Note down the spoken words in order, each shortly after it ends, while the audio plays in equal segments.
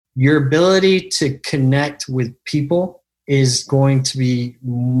your ability to connect with people is going to be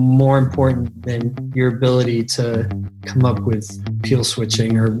more important than your ability to come up with peel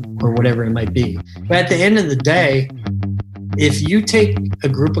switching or whatever it might be. But at the end of the day, if you take a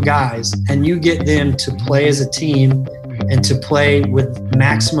group of guys and you get them to play as a team and to play with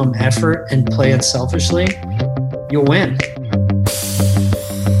maximum effort and play unselfishly, you'll win.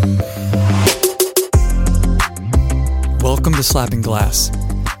 Welcome to Slapping Glass,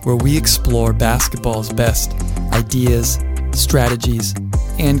 where we explore basketball's best ideas, strategies,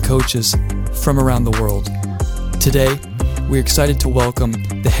 and coaches from around the world. Today, we're excited to welcome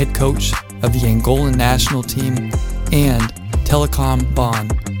the head coach of the Angolan national team and Telekom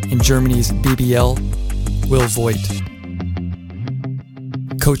Bonn in Germany's BBL, Will Voigt.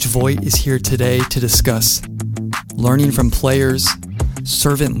 Coach Voigt is here today to discuss learning from players,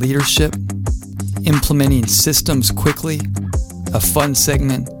 servant leadership, implementing systems quickly, a fun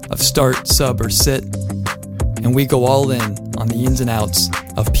segment of start, sub, or sit, and we go all in on the ins and outs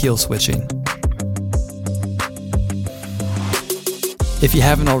of peel switching. If you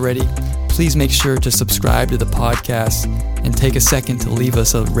haven't already, please make sure to subscribe to the podcast and take a second to leave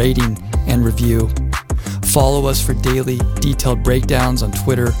us a rating and review. Follow us for daily detailed breakdowns on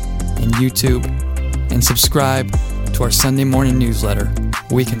Twitter and YouTube, and subscribe to our Sunday morning newsletter,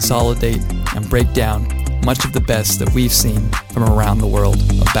 where we consolidate and break down much of the best that we've seen from around the world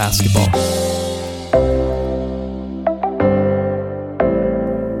of basketball.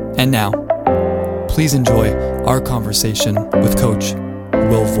 And now, please enjoy our conversation with Coach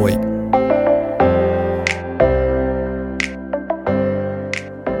Will Voigt.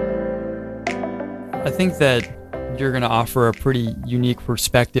 I think that you're going to offer a pretty unique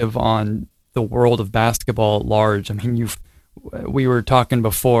perspective on the world of basketball at large. I mean, we were talking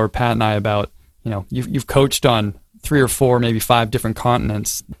before, Pat and I, about, you've coached on 3 or 4, maybe 5 different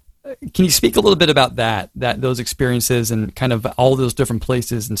continents. Can you speak a little bit about those experiences and kind of all those different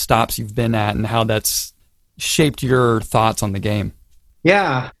places and stops you've been at and how that's shaped your thoughts on the game?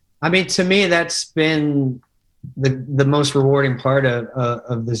 Yeah. I mean, to me, that's been the most rewarding part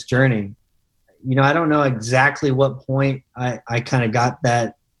of this journey. I don't know exactly what point I kind of got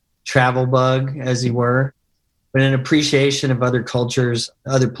that travel bug, as you were, but an appreciation of other cultures,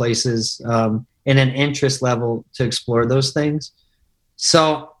 other places, and an interest level to explore those things.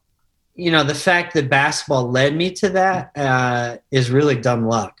 So, the fact that basketball led me to that is really dumb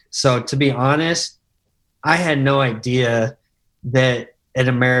luck. So to be honest, I had no idea that an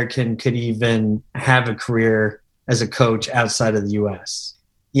American could even have a career as a coach outside of the U.S.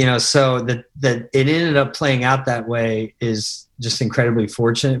 So that it ended up playing out that way is just incredibly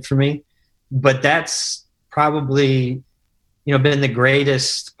fortunate for me. But that's probably, been the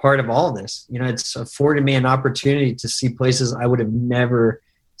greatest part of all this. It's afforded me an opportunity to see places I would have never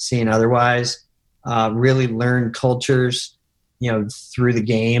seen otherwise, really learn cultures, through the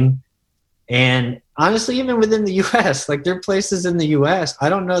game. And honestly, even within the U.S., like there are places in the U.S., I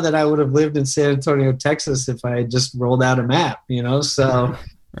don't know that I would have lived in San Antonio, Texas if I had just rolled out a map, so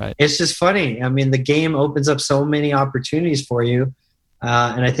right. It's just funny. I mean, the game opens up so many opportunities for you.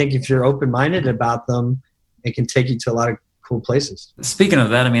 And I think if you're open-minded about them, it can take you to a lot of cool places. Speaking of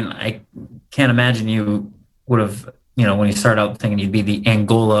that, I mean, I can't imagine you would have, when you start out thinking you'd be the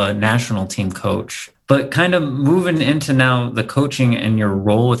Angola national team coach, but kind of moving into now the coaching and your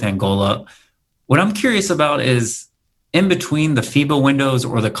role with Angola, what I'm curious about is in between the FIBA windows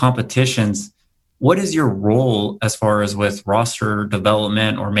or the competitions, what is your role as far as with roster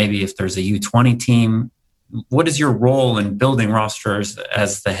development, or maybe if there's a U20 team, what is your role in building rosters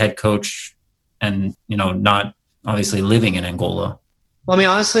as the head coach and, not obviously living in Angola? Well, I mean,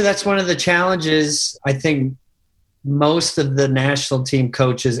 honestly, that's one of the challenges I think most of the national team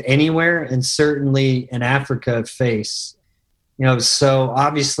coaches anywhere, and certainly in Africa, face. So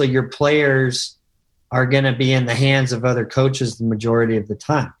obviously your players are going to be in the hands of other coaches the majority of the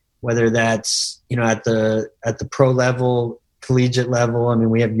time, whether that's, at the pro level, collegiate level. I mean,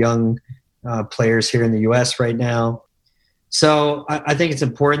 we have young players here in the U.S. right now. So I think it's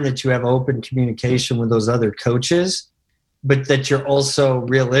important that you have open communication with those other coaches, but that you're also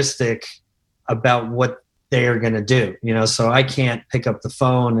realistic about what they are going to do. So I can't pick up the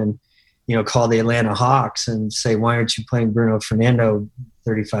phone and, call the Atlanta Hawks and say, why aren't you playing Bruno Fernando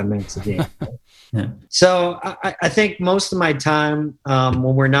 35 minutes a game? Yeah. So I think most of my time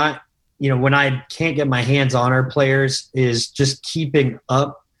when we're not, when I can't get my hands on our players, is just keeping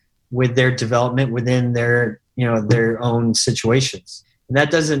up with their development within their own situations. And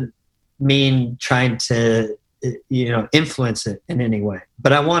that doesn't mean trying to influence it in any way.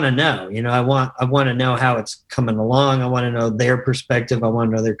 But I want to know, I want to know how it's coming along. I want to know their perspective. I want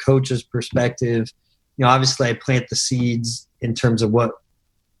to know their coach's perspective. Obviously I plant the seeds in terms of what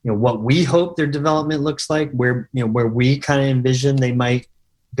we hope their development looks like, where we kind of envision they might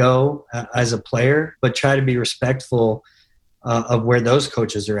go as a player, but try to be respectful of where those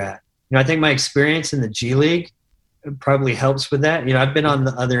coaches are at. I think my experience in the G League probably helps with that. I've been on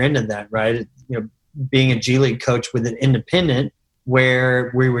the other end of that, right? Being a G League coach with an independent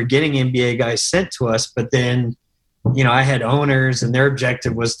where we were getting NBA guys sent to us, but then, I had owners and their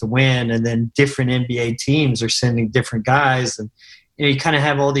objective was to win, and then different NBA teams are sending different guys, and you kind of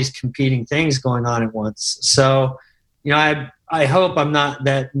have all these competing things going on at once. So, I hope I'm not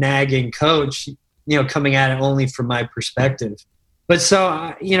that nagging coach, coming at it only from my perspective. But so,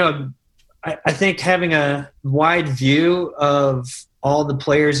 I think having a wide view of all the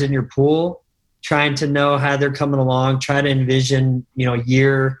players in your pool, trying to know how they're coming along, try to envision,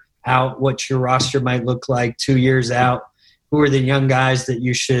 year out what your roster might look like, 2 years out, who are the young guys that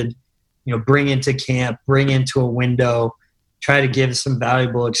you should, bring into camp, bring into a window, try to give some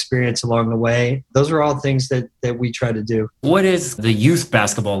valuable experience along the way. Those are all things that we try to do. What is the youth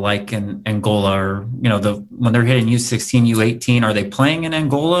basketball like in Angola? Or, when they're hitting U16, U18, are they playing in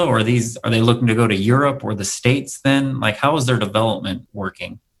Angola, or are they looking to go to Europe or the States then? Like, how is their development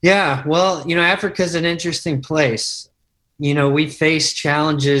working? Yeah, well, Africa's an interesting place. We face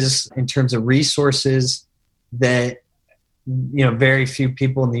challenges in terms of resources that, very few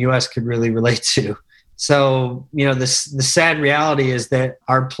people in the U.S. could really relate to. So, the sad reality is that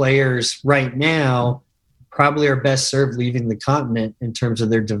our players right now probably are best served leaving the continent in terms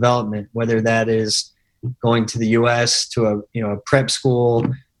of their development, whether that is going to the U.S. to a prep school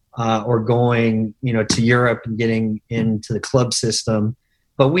or going, to Europe and getting into the club system.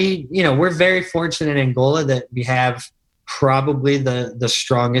 But we're very fortunate in Angola that we have probably the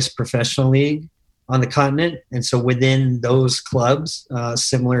strongest professional league on the continent. And so within those clubs,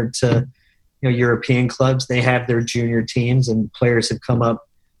 similar to European clubs, they have their junior teams and players have come up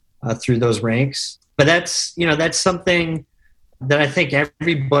through those ranks. But that's something that I think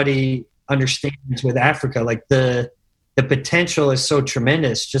everybody understands with Africa. Like the potential is so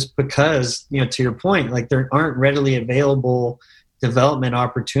tremendous just because, to your point, like there aren't readily available development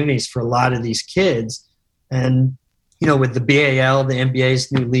opportunities for a lot of these kids. And, with the BAL, the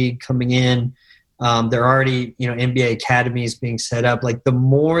NBA's new league coming in, there are already, NBA academies being set up. Like the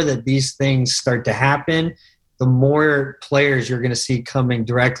more that these things start to happen, the more players you're going to see coming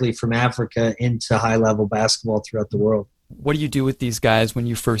directly from Africa into high-level basketball throughout the world. What do you do with these guys when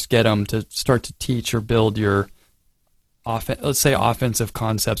you first get them to start to teach or build your offensive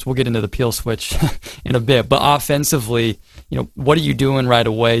concepts? We'll get into the peel switch in a bit, but offensively, what are you doing right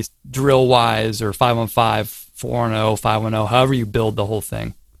away, drill-wise or 5-on-5, 4-on-0, 5-on-0, however you build the whole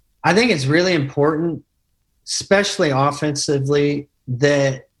thing? I think it's really important, especially offensively,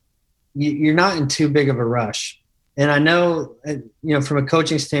 that you're not in too big of a rush. And I know, from a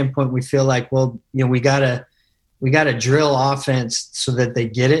coaching standpoint, we feel like, well, we gotta drill offense so that they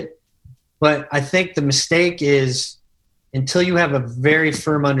get it. But I think the mistake is until you have a very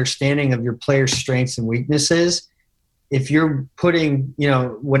firm understanding of your players' strengths and weaknesses, if you're putting,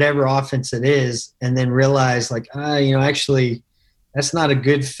 whatever offense it is, and then realize like, actually that's not a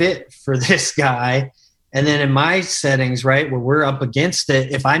good fit for this guy. And then in my settings, right, where we're up against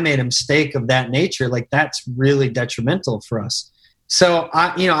it, if I made a mistake of that nature, like that's really detrimental for us. So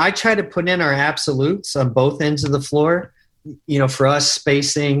I try to put in our absolutes on both ends of the floor, for us,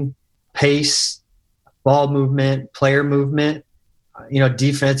 spacing, pace, ball movement, player movement,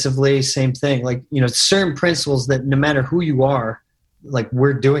 defensively, same thing. Like, certain principles that no matter who you are, like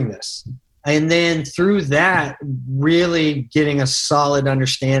we're doing this. And then through that, really getting a solid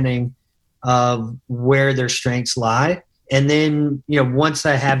understanding of where their strengths lie. And then, once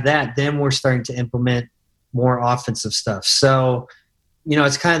I have that, then we're starting to implement more offensive stuff. So,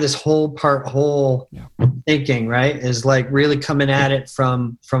 it's kind of this whole thinking, right? Is like really coming at it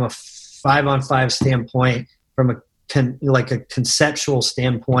from a 5-on-5 standpoint, from a conceptual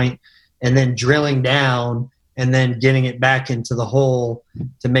standpoint, and then drilling down and then getting it back into the hole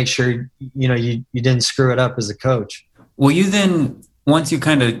to make sure, you didn't screw it up as a coach. Will you then, once you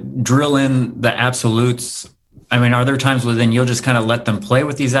kind of drill in the absolutes, are there times where then you'll just kind of let them play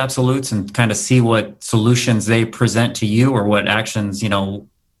with these absolutes and kind of see what solutions they present to you or what actions, hey,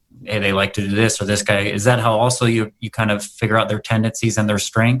 they like to do this or this guy? Is that how also you kind of figure out their tendencies and their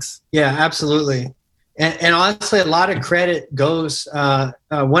strengths? Yeah, absolutely. And honestly, a lot of credit goes,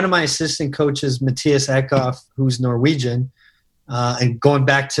 one of my assistant coaches, Matthias Eckhoff, who's Norwegian, and going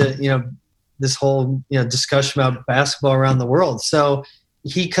back to, this whole, discussion about basketball around the world. So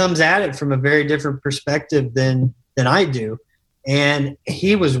he comes at it from a very different perspective than I do. And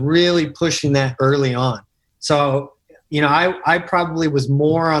he was really pushing that early on. So, I probably was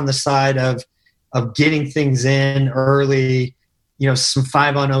more on the side of getting things in early, some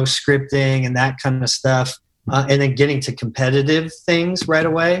 5-on-0 scripting and that kind of stuff, and then getting to competitive things right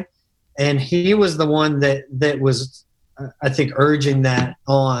away. And he was the one that was, I think, urging that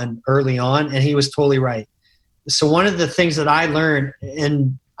on early on, and he was totally right. So one of the things that I learned,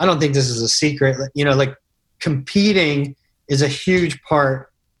 and I don't think this is a secret, like competing is a huge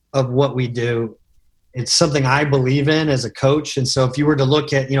part of what we do. It's something I believe in as a coach. And so if you were to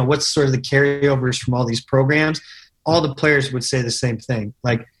look at, what's sort of the carryovers from all these programs, all the players would say the same thing.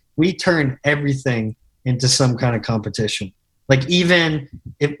 Like, we turn everything into some kind of competition. Like, even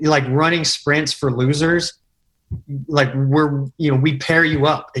if like running sprints for losers, like we pair you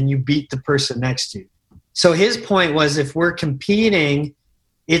up and you beat the person next to you. So his point was, if we're competing,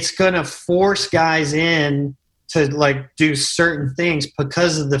 it's going to force guys in to like do certain things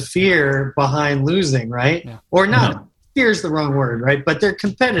because of the fear behind losing, right? Yeah. Or not. Mm-hmm. Fear is the wrong word, right? But they're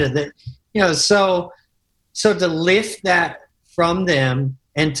competitive. So to lift that from them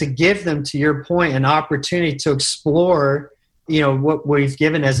and to give them, to your point, an opportunity to explore, what we've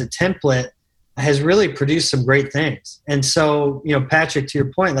given as a template has really produced some great things. And so, Patrick, to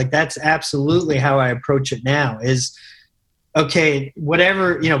your point, like, that's absolutely how I approach it now is, okay,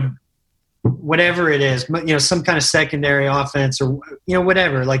 whatever it is, some kind of secondary offense or,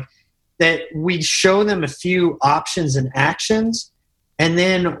 whatever, like that, we show them a few options and actions, and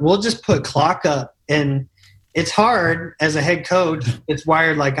then we'll just put clock up. And it's hard as a head coach, it's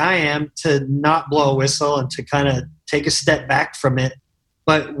wired like I am, to not blow a whistle and to kind of take a step back from it.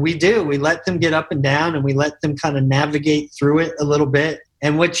 But we let them get up and down, and we let them kind of navigate through it a little bit.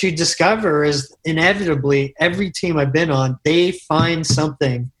 And what you discover is, inevitably, every team I've been on, they find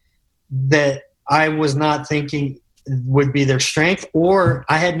something that I was not thinking would be their strength, or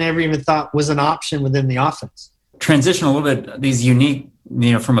I had never even thought was an option within the offense. Transition a little bit, these unique,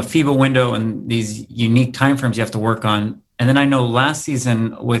 from a FIBA window and these unique timeframes you have to work on. And then I know last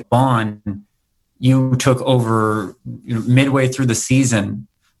season with Bond, you took over midway through the season.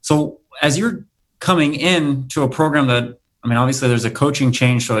 So as you're coming in to a program that, obviously there's a coaching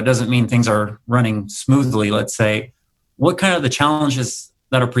change, so it doesn't mean things are running smoothly, let's say. What kind of the challenges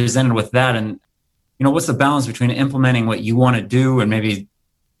that are presented with that? And, what's the balance between implementing what you want to do and maybe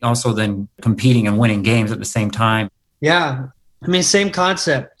also then competing and winning games at the same time? Yeah. Same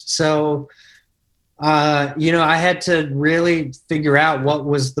concept. So, I had to really figure out what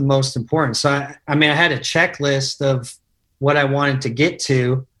was the most important. So, I had a checklist of what I wanted to get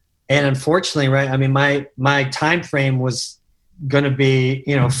to. And unfortunately, right, my time frame was going to be,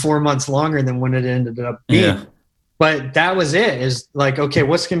 4 months longer than when it ended up being. Yeah. But that was it, is like, okay,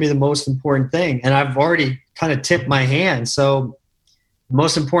 what's going to be the most important thing? And I've already kind of tipped my hand. So the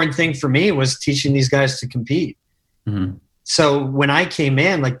most important thing for me was teaching these guys to compete. Mm-hmm. So when I came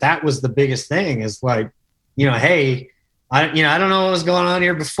in, like, that was the biggest thing, is like, hey, I don't know what was going on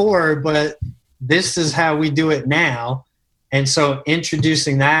here before, but this is how we do it now. And so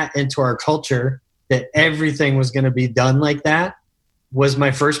introducing that into our culture, that everything was going to be done like that, was my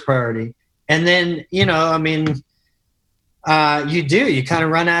first priority. And then, you kind of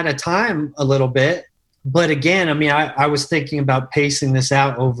run out of time a little bit. But again, I was thinking about pacing this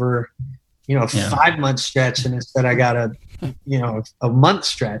out over, a 5-month stretch, and instead I got a month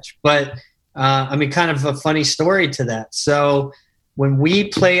stretch. But kind of a funny story to that. So when we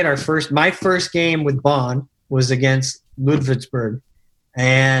played my first game with Bonn was against Ludwigsburg,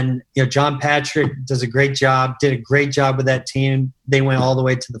 and John Patrick did a great job with that team. They went all the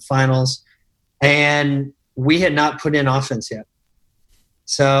way to the finals, and we had not put in offense yet.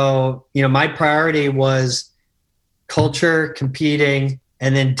 So, my priority was culture, competing,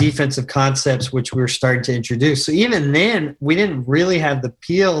 and then defensive concepts, which we were starting to introduce. So even then, we didn't really have the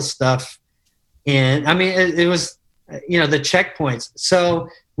peel stuff in. It was, the checkpoints. So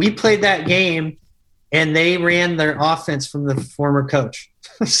we played that game, and they ran their offense from the former coach.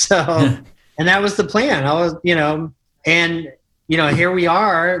 And that was the plan. Here we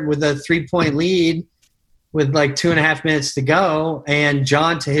are with a 3-point lead with like 2.5 minutes to go. And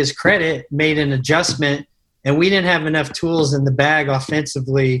John, to his credit, made an adjustment, and we didn't have enough tools in the bag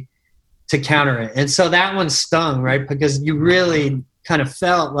offensively to counter it. And so that one stung, right? Because you really kind of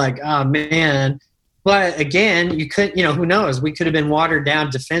felt like, oh man. But again, you could, who knows? We could have been watered down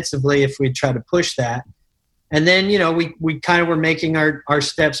defensively if we'd tried to push that. And then, we kind of were making our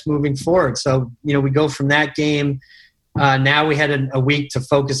steps moving forward. So, we go from that game. Now we had a week to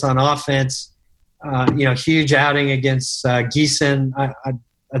focus on offense. huge outing against Gießen.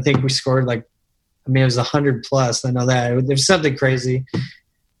 I think we scored it was 100 plus. I know that there's something crazy.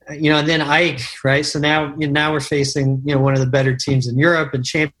 And then Ike, right? So now we're facing one of the better teams in Europe and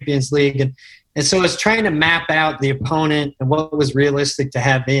Champions League, and so it's trying to map out the opponent and what was realistic to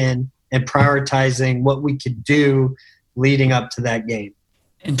have in, and prioritizing what we could do leading up to that game.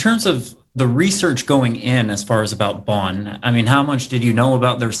 In terms of the research going in, as far as about Bonn, I mean, how much did you know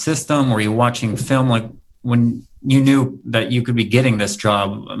about their system? Were you watching film? Like, when you knew that you could be getting this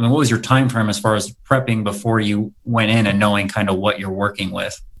job, I mean, what was your time frame as far as prepping before you went in and knowing kind of what you're working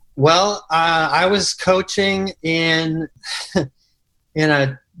with? Well, I was coaching in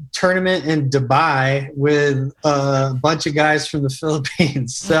a tournament in Dubai with a bunch of guys from the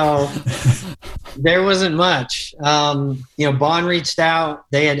Philippines. So there wasn't much. Bonn reached out.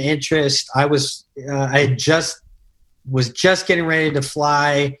 They had interest. I was just getting ready to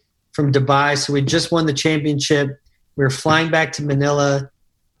fly from Dubai. So we just won the championship. We were flying back to Manila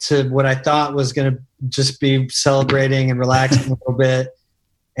to what I thought was going to just be celebrating and relaxing a little bit.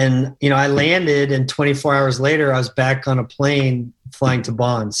 And, I landed, and 24 hours later, I was back on a plane flying to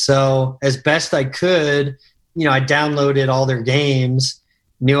Bonn. So as best I could, I downloaded all their games,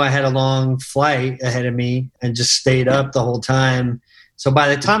 knew I had a long flight ahead of me, and just stayed up the whole time. So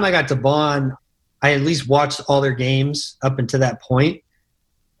by the time I got to Bonn, I at least watched all their games up until that point.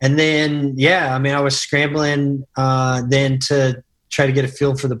 And then, I was scrambling then to try to get a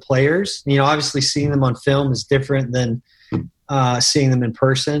feel for the players. Obviously seeing them on film is different than seeing them in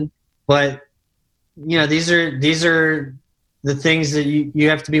person, but these are the things that you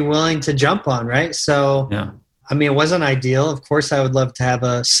have to be willing to jump on, right? So, it wasn't ideal. Of course, I would love to have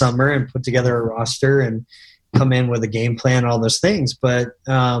a summer and put together a roster and come in with a game plan, all those things. But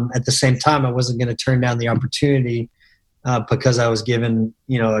at the same time, I wasn't going to turn down the opportunity because I was given,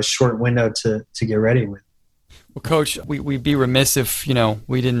 a short window to get ready with. Well, Coach, we'd be remiss if,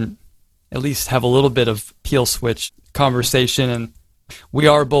 we didn't at least have a little bit of Peel Switch conversation, and we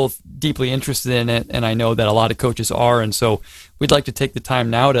are both deeply interested in it, and I know that a lot of coaches are, and so we'd like to take the time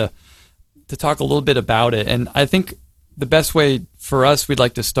now to talk a little bit about it. And I think the best way for us we'd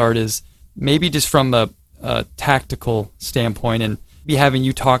like to start is maybe just from a tactical standpoint, and be having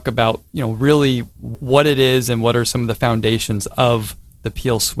you talk about really what it is and what are some of the foundations of the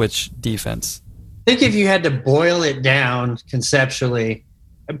Peel Switch defense. I think if you had to boil it down conceptually,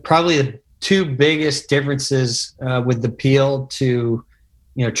 probably the two biggest differences with the Peel to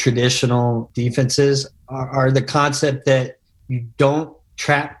traditional defenses are the concept that you don't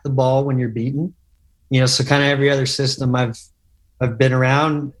trap the ball when you're beaten. So kind of every other system I've been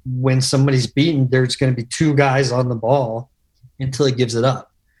around, when somebody's beaten, there's going to be two guys on the ball until he gives it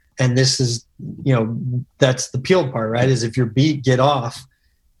up. And this is, that's the Peel part, right? Is if you're beat, get off.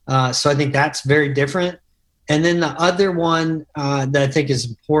 So I think that's very different. And then the other one that I think is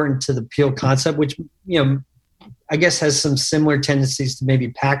important to the Peel concept, which, I guess has some similar tendencies to maybe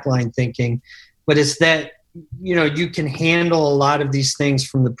pack line thinking, but it's that, you can handle a lot of these things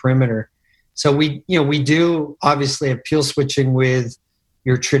from the perimeter. So we do obviously have Peel switching with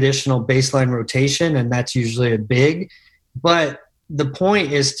your traditional baseline rotation, and that's usually a big, but the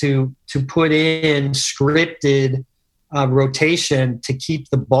point is to put in scripted rotation to keep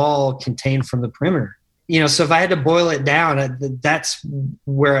the ball contained from the perimeter. So if I had to boil it down, that's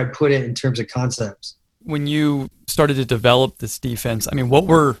where I'd put it in terms of concepts. When you started to develop this defense, what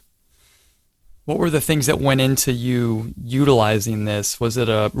were the things that went into you utilizing this? Was it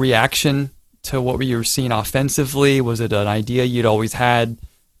a reaction to what you were seeing offensively? Was it an idea you'd always had?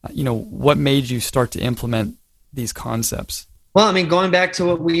 What made you start to implement these concepts? Well, going back to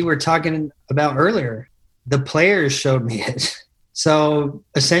what we were talking about earlier, the players showed me it. So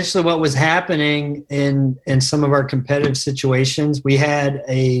essentially what was happening in some of our competitive situations, we had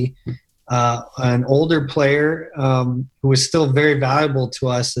an older player who was still very valuable to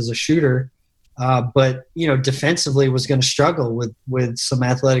us as a shooter, but defensively was going to struggle with some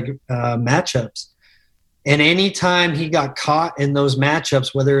athletic matchups. And anytime he got caught in those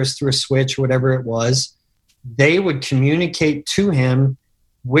matchups, whether it was through a switch or whatever it was, they would communicate to him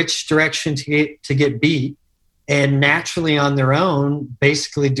which direction to get beat, and naturally on their own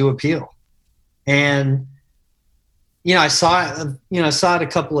basically do a Peel. And I saw it a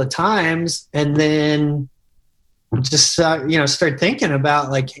couple of times, and then just start thinking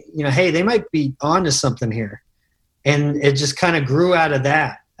about hey, they might be onto something here. And it just kind of grew out of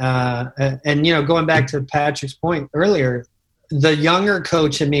that. And going back to Patrick's point earlier, the younger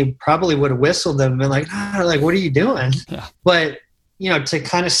coach in me probably would have whistled them and been like, what are you doing? Yeah. But to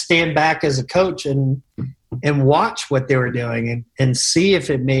kind of stand back as a coach and and watch what they were doing and see if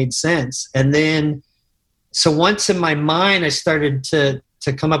it made sense. And then, so once in my mind, I started to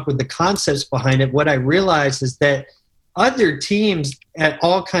come up with the concepts behind it. What I realized is that other teams at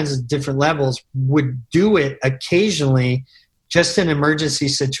all kinds of different levels would do it occasionally just in emergency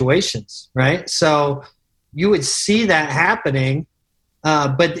situations, right? So you would see that happening,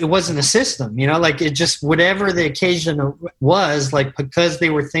 but it wasn't a system, like it just, whatever the occasion was, like because they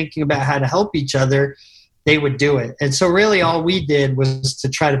were thinking about how to help each other, they would do it. And so really all we did was to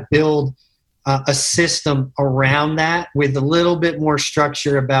try to build a system around that with a little bit more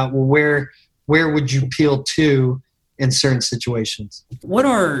structure about, well, where would you peel to in certain situations. What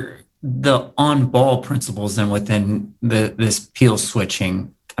are the on-ball principles then within this peel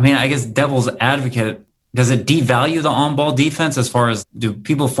switching? I mean, I guess devil's advocate, does it devalue the on-ball defense as far as, do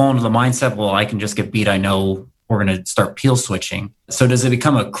people fall into the mindset, well, I can just get beat, I know we're going to start peel switching. So does it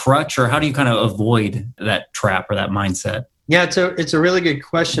become a crutch, or how do you kind of avoid that trap or that mindset? Yeah, it's a really good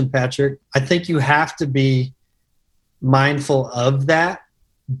question, Patrick. I think you have to be mindful of that.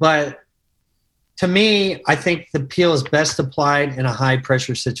 But to me, I think the peel is best applied in a high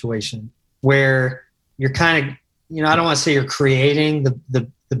pressure situation where you're kind of, I don't want to say you're creating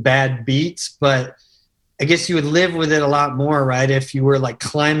the bad beats, but I guess you would live with it a lot more, right? If you were like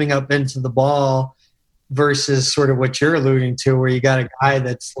climbing up into the ball versus sort of what you're alluding to, where you got a guy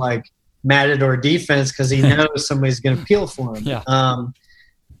that's like matador defense because he knows somebody's going to peel for him. Yeah.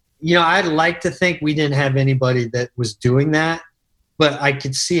 I'd like to think we didn't have anybody that was doing that, but I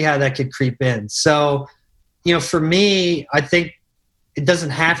could see how that could creep in. So, for me, I think it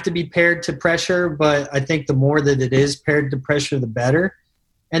doesn't have to be paired to pressure, but I think the more that it is paired to pressure, the better.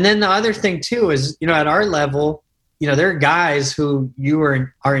 And then the other thing too is, at our level, there are guys who you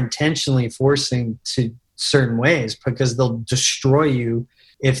are intentionally forcing to certain ways because they'll destroy you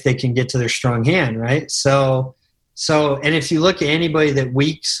if they can get to their strong hand, right? So, and if you look at anybody that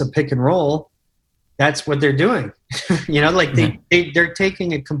weaks a pick and roll, that's what they're doing. They're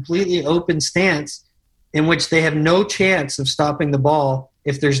taking a completely open stance in which they have no chance of stopping the ball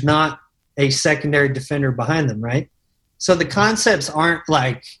if there's not a secondary defender behind them, right? So the concepts aren't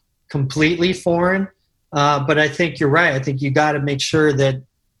like completely foreign, but I think you're right. I think you got to make sure that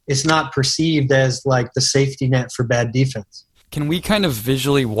it's not perceived as like the safety net for bad defense. Can we kind of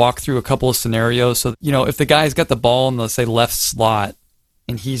visually walk through a couple of scenarios? So, if the guy's got the ball in the, say, left slot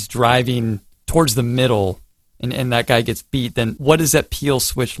and he's driving towards the middle and that guy gets beat, then what does that peel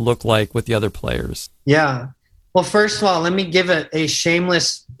switch look like with the other players? Yeah. Well, first of all, let me give a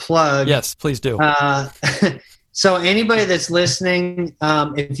shameless plug. Yes, please do. So anybody that's listening,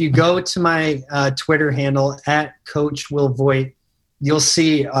 if you go to my Twitter handle at Coach Will Voigt, you'll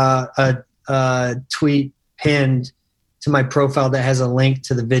see a tweet pinned to my profile that has a link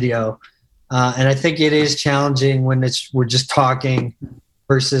to the video. And I think it is challenging when we're just talking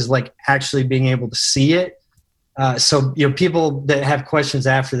versus like actually being able to see it. So people that have questions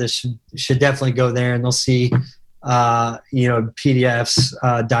after this should definitely go there, and they'll see PDFs,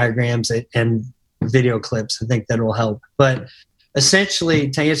 diagrams, and video clips. I think that will help. But essentially,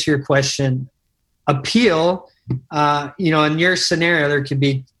 to answer your question, a peel, in your scenario, there could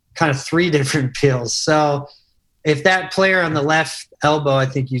be kind of three different peels. So if that player on the left elbow, I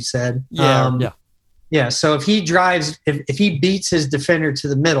think you said, so if he drives, if he beats his defender to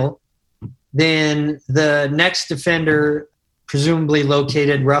the middle, then the next defender, presumably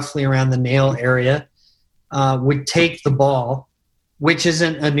located roughly around the nail area, would take the ball, which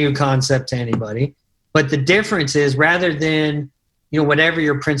isn't a new concept to anybody. But the difference is, rather than, whatever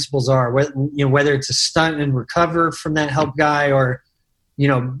your principles are, whether it's a stunt and recover from that help guy or,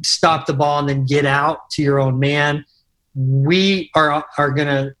 stop the ball and then get out to your own man, we are going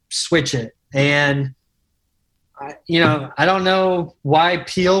to switch it. And, I don't know why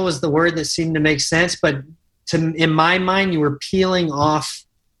peel was the word that seemed to make sense, but in my mind, you were peeling off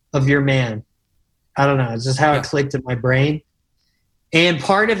of your man. I don't know. It's just how it clicked in my brain. And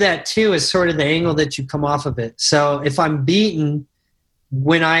part of that, too, is sort of the angle that you come off of it. So if I'm beaten,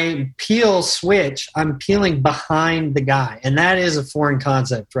 when I peel switch, I'm peeling behind the guy. And that is a foreign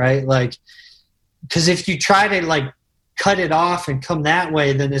concept, right? Like, because if you try to, like, cut it off and come that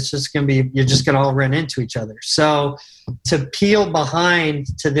way, then it's just going to be, you're just going to all run into each other. So to peel behind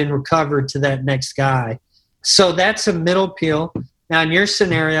to then recover to that next guy. So that's a middle peel. Now, in your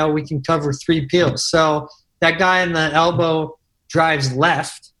scenario, we can cover three peels. So that guy in the elbow drives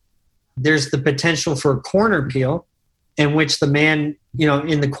left. There's the potential for a corner peel in which the man,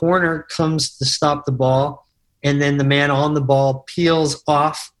 in the corner comes to stop the ball, and then the man on the ball peels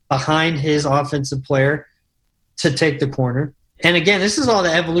off behind his offensive player to take the corner. And again, this is all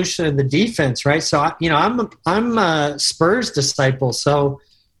the evolution of the defense, right? So, I'm a Spurs disciple. So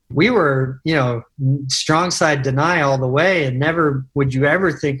we were, strong side deny all the way, and never would you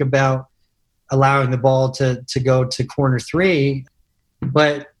ever think about allowing the ball to go to corner three.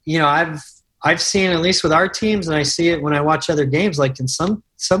 But, I've seen, at least with our teams, and I see it when I watch other games, like in some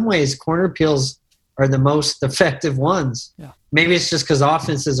ways, corner peels are the most effective ones. Yeah. Maybe it's just because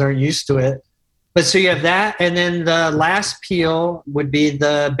offenses aren't used to it. But so you have that, and then the last peel would be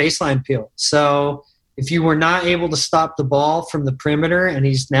the baseline peel. So if you were not able to stop the ball from the perimeter and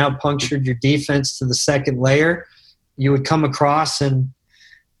he's now punctured your defense to the second layer, you would come across and,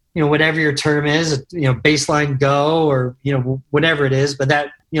 whatever your term is, baseline go or, whatever it is, but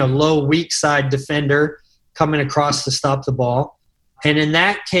that, low weak side defender coming across to stop the ball. And in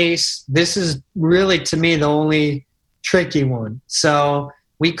that case, this is really, to me, the only tricky one. So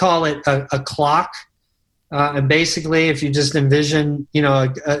we call it a clock. And basically, if you just envision,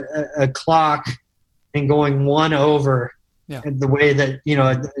 a clock and going one over the way that,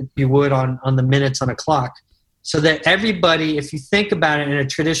 you would on the minutes on a clock. So that everybody, if you think about it in a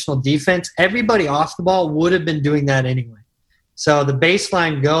traditional defense, everybody off the ball would have been doing that anyway. So the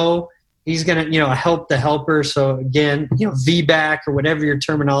baseline go, he's going to, help the helper. So again, V-back or whatever your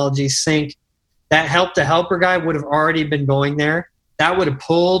terminology, sync, that help the helper guy would have already been going there. That would have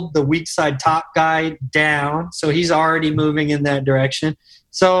pulled the weak side top guy down. So he's already moving in that direction.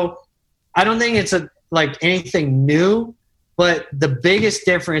 So I don't think it's anything new, but the biggest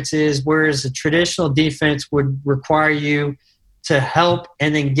difference is whereas a traditional defense would require you to help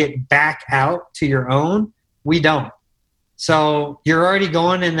and then get back out to your own, we don't. So you're already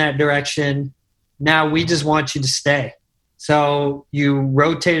going in that direction. Now we just want you to stay. So you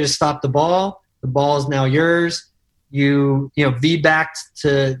rotate to stop the ball. The ball is now yours. You V-backed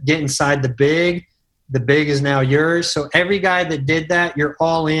to get inside the big. The big is now yours. So every guy that did that, you're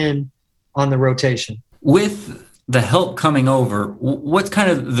all in on the rotation. With the help coming over, what's kind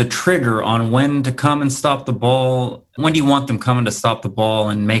of the trigger on when to come and stop the ball? When do you want them coming to stop the ball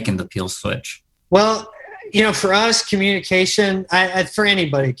and making the peel switch? Well, for us, communication, for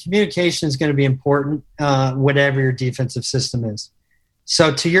anybody, communication is going to be important, whatever your defensive system is.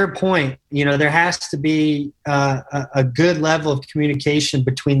 So to your point, there has to be a good level of communication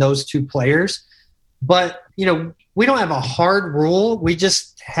between those two players. But, we don't have a hard rule. We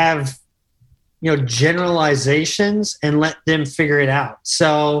just have, generalizations and let them figure it out.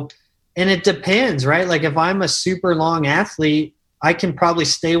 So, and it depends, right? Like if I'm a super long athlete, I can probably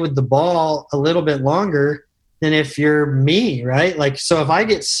stay with the ball a little bit longer than if you're me, right? Like, so if I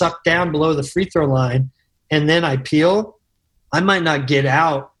get sucked down below the free throw line and then I peel, I might not get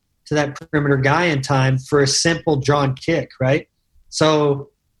out to that perimeter guy in time for a simple drawn kick, right? So,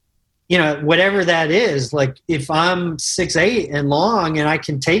 whatever that is, like if I'm 6'8" and long and I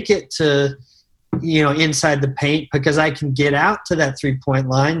can take it to, inside the paint because I can get out to that 3-point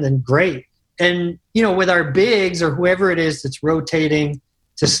line, then great. And, with our bigs or whoever it is that's rotating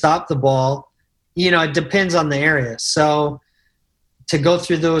to stop the ball, it depends on the area. So to go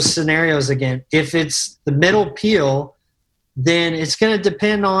through those scenarios again, if it's the middle peel, then it's going to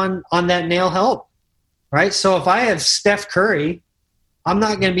depend on that nail help, right? So if I have Steph Curry, I'm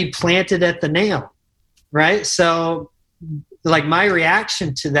not going to be planted at the nail, right? So like my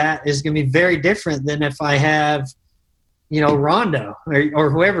reaction to that is going to be very different than if I have, Rondo or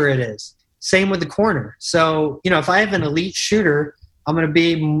whoever it is. Same with the corner. So, if I have an elite shooter, I'm going to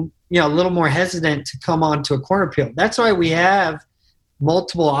be, a little more hesitant to come onto a corner peel. That's why we have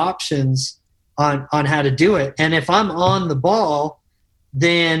multiple options on how to do it. And if I'm on the ball,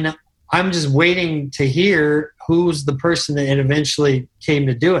 then I'm just waiting to hear who's the person that eventually came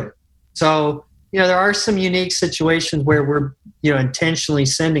to do it. So, there are some unique situations where we're, intentionally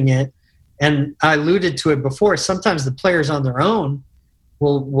sending it. And I alluded to it before. Sometimes the players on their own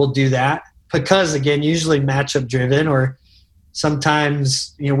will do that because, again, usually matchup driven, or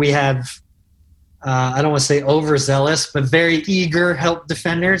sometimes, we have, I don't want to say overzealous, but very eager help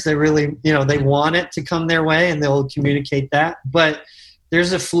defenders. They really, they want it to come their way and they'll communicate that. But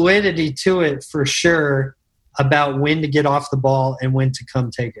there's a fluidity to it for sure about when to get off the ball and when to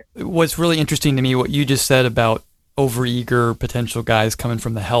come take it. What's really interesting to me, what you just said about overeager potential guys coming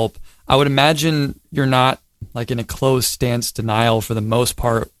from the help. I would imagine you're not like in a closed stance denial for the most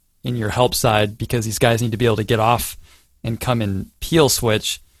part in your help side because these guys need to be able to get off and come and peel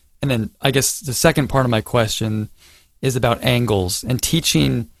switch. And then I guess the second part of my question is about angles and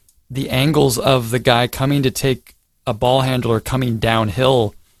teaching the angles of the guy coming to take a ball handler coming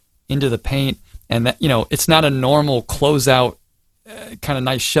downhill into the paint. And that, it's not a normal closeout kind of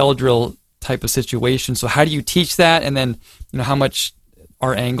nice shell drill type of situation. So how do you teach that? And then, how much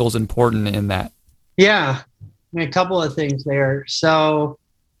are angles important in that? Yeah, a couple of things there. So,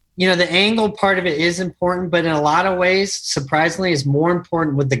 the angle part of it is important, but in a lot of ways, surprisingly, is more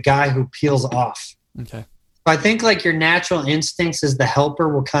important with the guy who peels off. Okay. I think like your natural instincts as the helper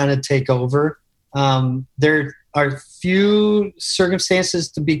will kind of take over. There are few circumstances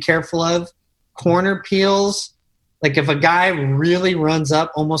to be careful of. Corner peels, like if a guy really runs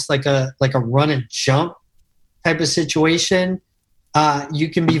up, almost like a run and jump type of situation, you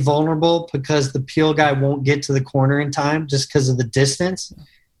can be vulnerable because the peel guy won't get to the corner in time just because of the distance.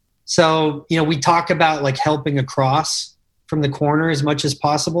 So, we talk about like helping across from the corner as much as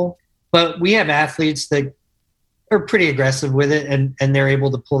possible, but we have athletes that are pretty aggressive with it and they're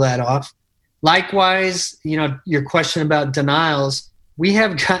able to pull that off. Likewise, your question about denials, we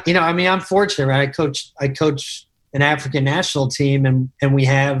have got, I'm fortunate, right? I coach an African national team and we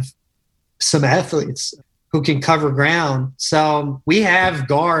have some athletes who can cover ground. So we have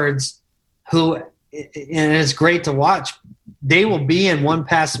guards who, and it's great to watch, they will be in one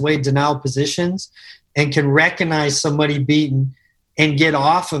pass away denial positions and can recognize somebody beaten and get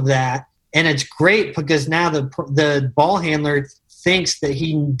off of that. And it's great because now the ball handler thinks that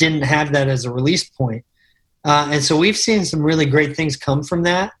he didn't have that as a release point. And so we've seen some really great things come from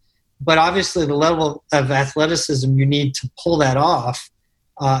that. But obviously the level of athleticism you need to pull that off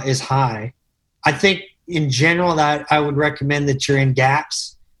is high. I think in general that I would recommend that you're in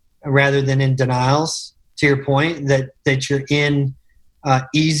gaps rather than in denials, to your point, that you're in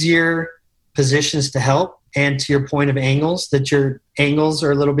easier positions to help, and to your point of angles, that your angles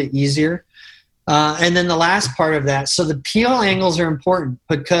are a little bit easier. And then the last part of that, so the peel angles are important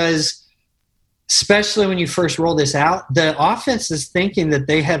because especially when you first roll this out, the offense is thinking that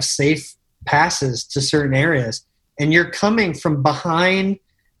they have safe passes to certain areas, and you're coming from behind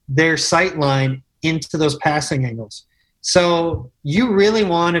their sight line into those passing angles. So you really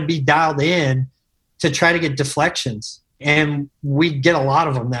want to be dialed in to try to get deflections, and we get a lot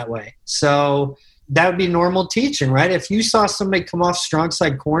of them that way. So that would be normal teaching, right? If you saw somebody come off strong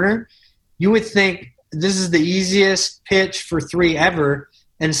side corner, you would think this is the easiest pitch for 3 ever,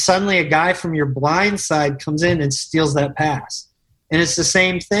 and suddenly a guy from your blind side comes in and steals that pass. And it's the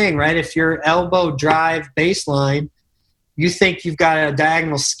same thing, right? If your elbow drive baseline, you think you've got a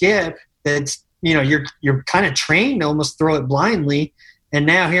diagonal skip that's, you're kind of trained to almost throw it blindly, and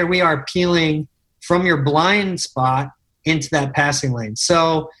now here we are peeling from your blind spot into that passing lane.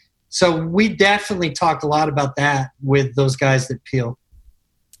 So we definitely talk a lot about that with those guys that peel.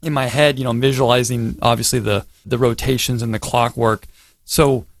 In my head, I'm visualizing obviously the rotations and the clockwork.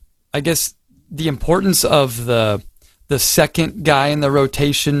 So I guess the importance of the second guy in the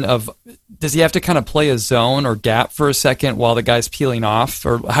rotation does he have to kind of play a zone or gap for a second while the guy's peeling off?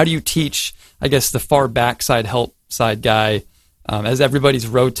 Or how do you teach, I guess, the far backside help side guy as everybody's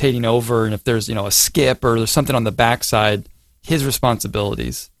rotating over, and if there's, a skip or there's something on the backside, his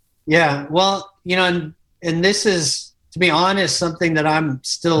responsibilities? Yeah, well, and this is, to be honest, something that I'm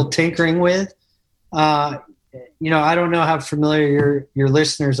still tinkering with. I don't know how familiar your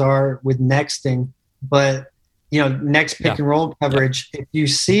listeners are with nexting, but, next pick and roll coverage, if you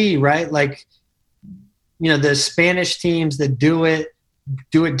see, right, like, the Spanish teams that do it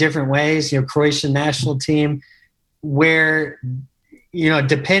different ways, Croatian national team, where,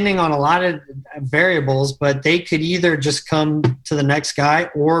 depending on a lot of variables, but they could either just come to the next guy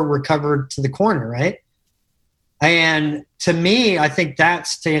or recover to the corner, right? And to me, I think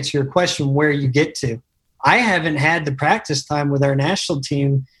that's, to answer your question, where you get to. I haven't had the practice time with our national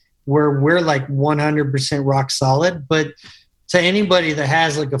team where we're like 100% rock solid, but to anybody that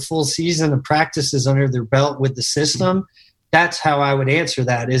has like a full season of practices under their belt with the system, that's how I would answer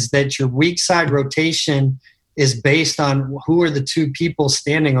that, is that your weak side rotation is based on who are the 2 people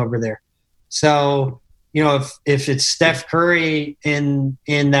standing over there. So, if it's Steph Curry in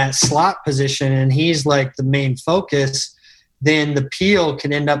that slot position and he's like the main focus, then the peel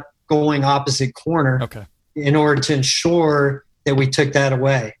can end up going opposite corner in order to ensure that we took that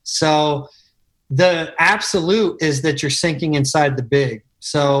away. So the absolute is that you're sinking inside the big.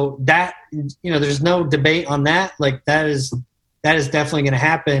 So that, there's no debate on that. Like that is definitely going to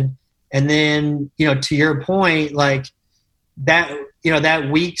happen. And then, to your point, like that, that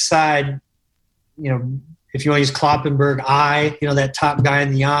weak side, if you want to use Kloppenberg eye, that top guy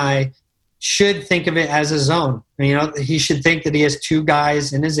in the eye should think of it as a zone. He should think that he has 2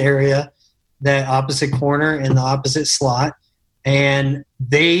 guys in his area, that opposite corner and the opposite slot, and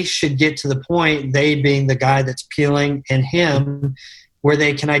they should get to the point, they being the guy that's peeling and him, where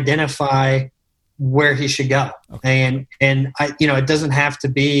they can identify where he should go. And I, it doesn't have to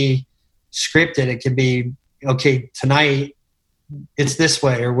be scripted. It could be, okay, tonight it's this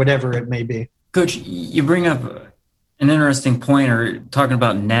way or whatever it may be. Coach, you bring up an interesting point, or talking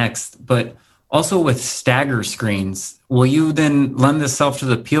about next, but also with stagger screens, will you then lend itself to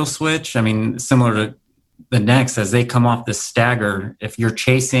the peel switch? I mean, similar to the next, as they come off the stagger, if you're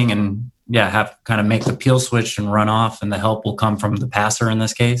chasing and have kind of make the peel switch and run off, and the help will come from the passer in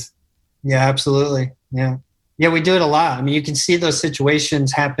this case? Yeah, absolutely. Yeah, we do it a lot. I mean, you can see those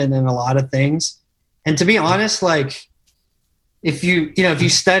situations happen in a lot of things. And to be honest, like if you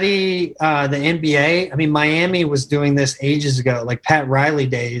study the NBA, I mean, Miami was doing this ages ago, like Pat Riley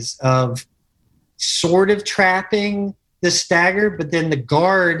days of sort of trapping the stagger, but then the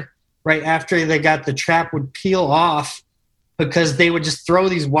guard right after they got the trap would peel off because they would just throw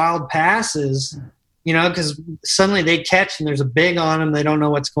these wild passes, because suddenly they catch and there's a big on them. They don't know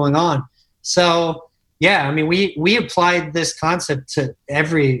what's going on. So, I mean, we applied this concept to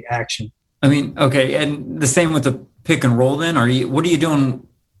every action. I mean, okay. And the same with the pick and roll then? What are you doing?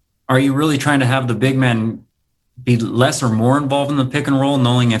 Are you really trying to have the big men be less or more involved in the pick and roll,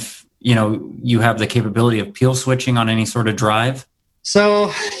 knowing if, you have the capability of peel switching on any sort of drive?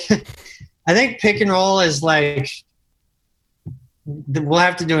 So I think pick and roll is like, we'll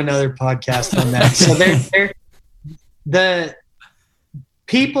have to do another podcast on that. So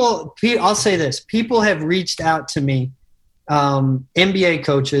I'll say this, people have reached out to me, NBA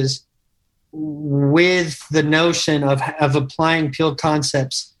coaches, with the notion of applying peel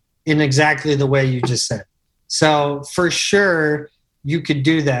concepts in exactly the way you just said. So for sure, you could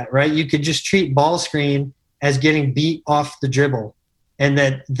do that, right? You could just treat ball screen as getting beat off the dribble, and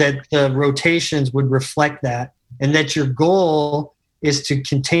that the rotations would reflect that, and that your goal is to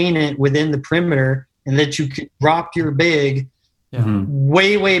contain it within the perimeter, and that you could drop your big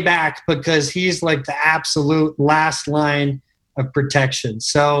way, way back because he's like the absolute last line of protection.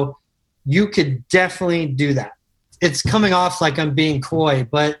 So you could definitely do that. It's coming off like I'm being coy,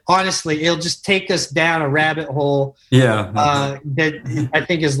 but honestly, it'll just take us down a rabbit hole that I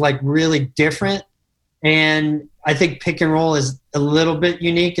think is like really different. And I think pick and roll is a little bit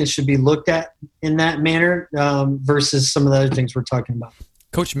unique and should be looked at in that manner versus some of the other things we're talking about.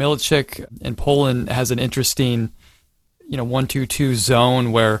 Coach Milicic in Poland has an interesting 1-2-2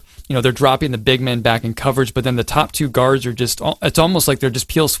 zone where, they're dropping the big men back in coverage, but then the top two guards are it's almost like they're just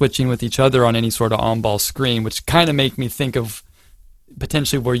peel switching with each other on any sort of on-ball screen, which kind of make me think of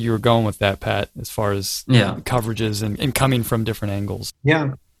potentially where you were going with that, Pat, as far as coverages and coming from different angles.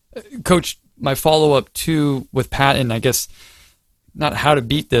 Yeah. Coach, my follow-up too with Pat, and I guess not how to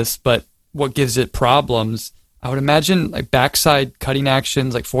beat this, but what gives it problems, I would imagine like backside cutting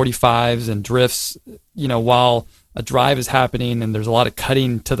actions like 45s and drifts, while a drive is happening and there's a lot of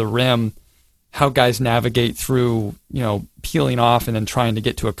cutting to the rim, how guys navigate through, peeling off and then trying to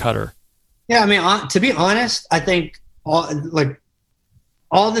get to a cutter. Yeah, I mean, to be honest, I think all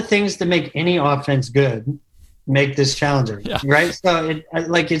the things that make any offense good make this challenging, right? So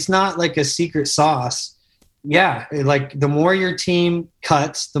it's not like a secret sauce. Yeah, like the more your team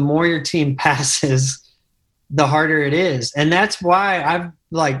cuts, the more your team passes, the harder it is. And that's why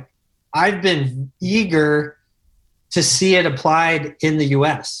I've been eager to see it applied in the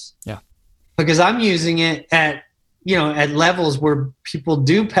US. Yeah. Because I'm using it at levels where people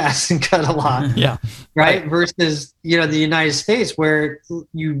do pass and cut a lot. Yeah. Right? Versus, the United States where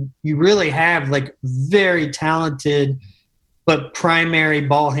you really have like very talented but primary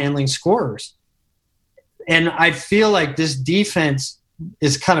ball handling scorers. And I feel like this defense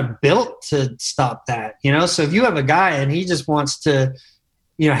is kind of built to stop that, So if you have a guy and he just wants to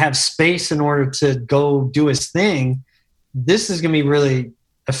have space in order to go do his thing, this is going to be really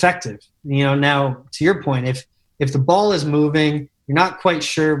effective. Now to your point, if the ball is moving, you're not quite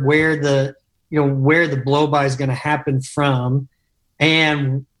sure where the blow by is going to happen from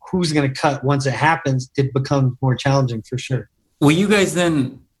and who's going to cut once it happens, it becomes more challenging for sure. Will you guys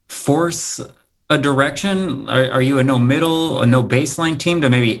then force a direction? Are you a no middle, a no baseline team to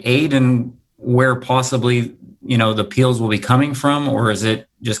maybe aid in where possibly, the peels will be coming from? Or is it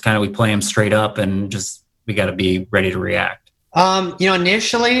just kind of we play them straight up and just we got to be ready to react?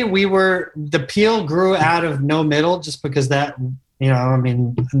 Initially the peel grew out of no middle just because that,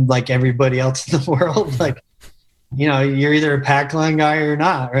 like everybody else in the world, like, you're either a pack line guy or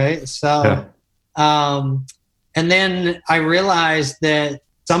not. Right. So, and then I realized that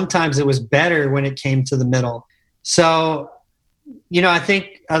sometimes it was better when it came to the middle. So, I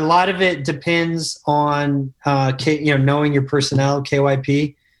think a lot of it depends on, knowing your personnel,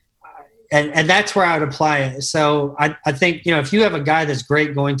 KYP. And that's where I would apply it. So I think, if you have a guy that's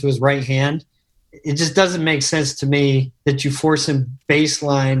great going to his right hand, it just doesn't make sense to me that you force him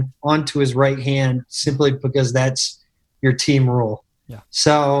baseline onto his right hand simply because that's your team rule. Yeah.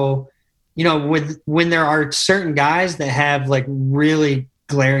 So, when there are certain guys that have like really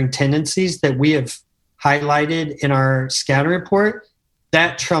glaring tendencies that we have highlighted in our scouting report,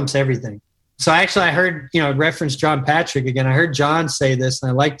 that trumps everything. So I heard, reference John Patrick again. I heard John say this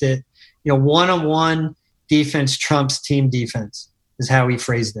and I liked it. One-on-one defense trumps team defense is how he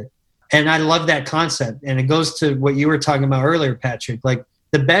phrased it. And I love that concept. And it goes to what you were talking about earlier, Patrick. Like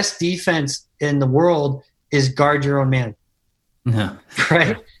the best defense in the world is guard your own man. Yeah.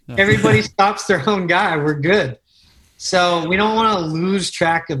 Right? Yeah. Everybody stops their own guy. We're good. So we don't want to lose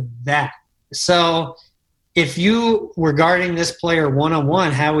track of that. So if you were guarding this player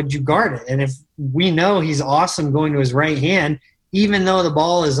one-on-one, how would you guard it? And if we know he's awesome going to his right hand, even though the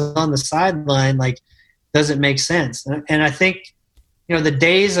ball is on the sideline, like, does it make sense? And I think, the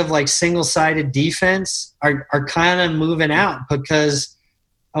days of like single-sided defense are kind of moving out because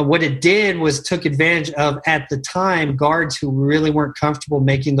what it did was took advantage of, at the time, guards who really weren't comfortable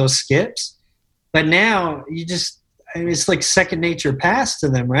making those skips. But now it's like second nature pass to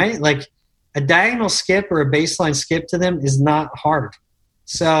them, right? Like a diagonal skip or a baseline skip to them is not hard.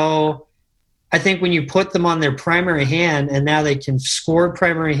 So I think when you put them on their primary hand and now they can score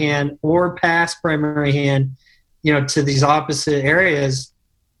primary hand or pass primary hand, to these opposite areas,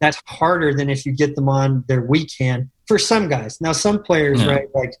 that's harder than if you get them on their weak hand for some guys. Now, some players, right,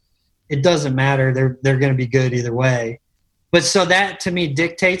 like it doesn't matter. They're going to be good either way. But so that to me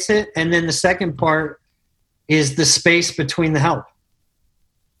dictates it. And then the second part is the space between the help.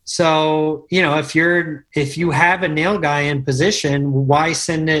 So, if you have a nail guy in position, why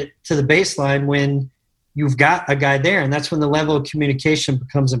send it to the baseline when you've got a guy there? And that's when the level of communication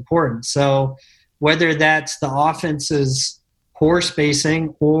becomes important. So whether that's the offense's poor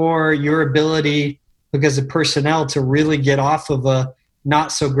spacing or your ability because of personnel to really get off of a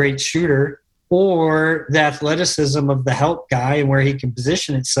not so great shooter, or the athleticism of the help guy and where he can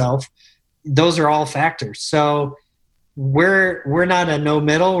position itself, those are all factors. So we're not a no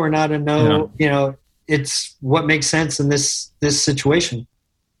middle. We're not a no, it's what makes sense in this situation.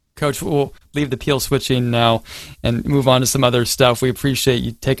 Coach, we'll leave the peel switching now and move on to some other stuff. We appreciate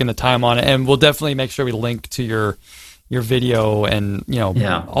you taking the time on it, and we'll definitely make sure we link to your video and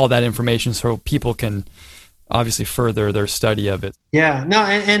all that information so people can obviously further their study of it. Yeah, no,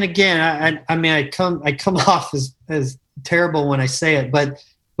 and again, I come off as terrible when I say it, but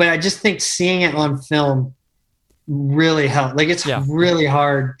I just think seeing it on film really helped. Like it's really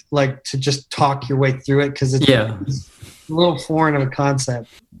hard, like to just talk your way through it because it's a little foreign of a concept.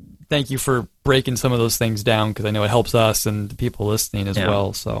 Thank you for breaking some of those things down because I know it helps us and the people listening as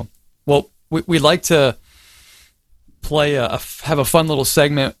well. So, well, we'd like to play have a fun little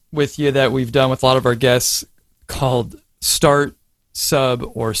segment with you that we've done with a lot of our guests called Start, Sub,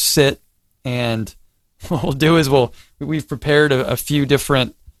 or Sit. And what we'll do is we've prepared a few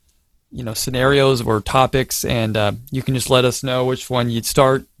different scenarios or topics, and you can just let us know which one you'd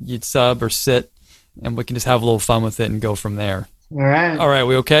start, you'd sub, or sit, and we can just have a little fun with it and go from there. All right,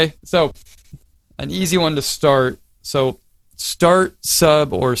 we okay? So an easy one to start. So start,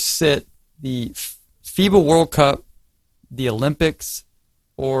 sub, or sit the FIBA World Cup, the Olympics,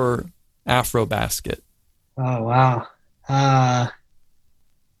 or Afrobasket. Oh, wow.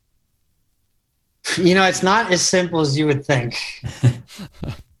 It's not as simple as you would think.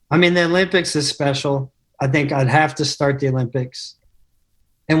 I mean, the Olympics is special. I think I'd have to start the Olympics.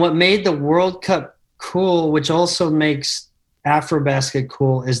 And what made the World Cup cool, which also makes Afrobasket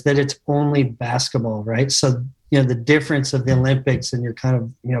cool, is that it's only basketball, right? So, the difference of the Olympics and you're kind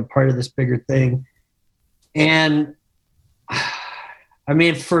of, part of this bigger thing. And I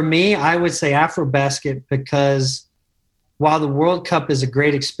mean, for me, I would say Afrobasket because while the World Cup is a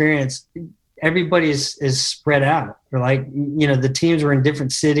great experience, everybody is spread out. Or like, the teams were in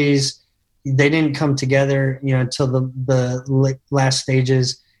different cities. They didn't come together, until the last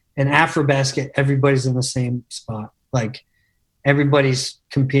stages. And Afrobasket, everybody's in the same spot. Like everybody's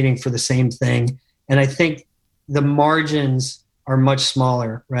competing for the same thing. And I think the margins are much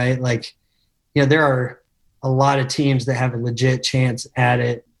smaller, right? Like, there are a lot of teams that have a legit chance at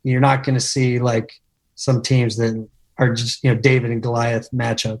it. You're not going to see like some teams that are just, David and Goliath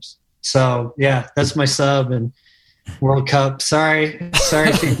matchups. So yeah, that's my sub and World Cup. Sorry,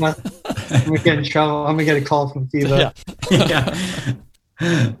 FIBA. I'm gonna get in trouble. I'm gonna get a call from FIBA.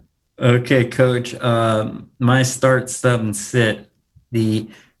 Yeah. Okay, Coach. My start, sub, and sit. The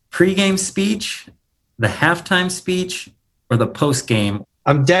pregame speech, the halftime speech, or the postgame.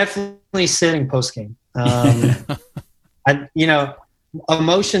 I'm definitely sitting postgame.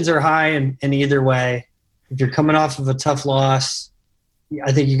 emotions are high in either way. If you're coming off of a tough loss,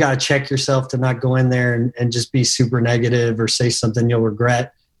 I think you got to check yourself to not go in there and just be super negative or say something you'll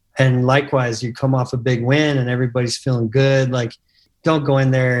regret. And likewise, you come off a big win and everybody's feeling good. Like, don't go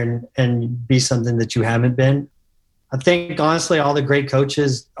in there and be something that you haven't been. I think, honestly, all the great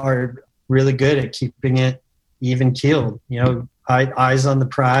coaches are really good at keeping it even keeled, eyes on the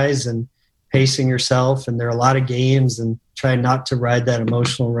prize and pacing yourself. And there are a lot of games and try not to ride that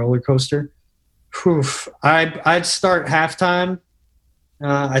emotional roller coaster. I'd start halftime.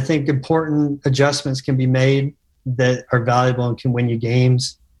 I think important adjustments can be made that are valuable and can win you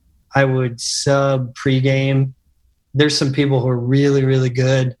games. I would sub pregame. There's some people who are really, really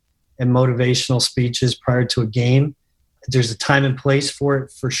good at motivational speeches prior to a game. There's a time and place for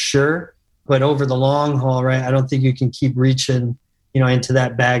it for sure. But over the long haul, right, I don't think you can keep reaching, into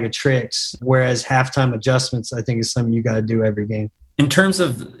that bag of tricks. Whereas halftime adjustments, I think, is something you got to do every game. In terms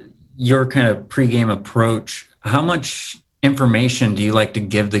of your kind of pregame approach, how much information do you like to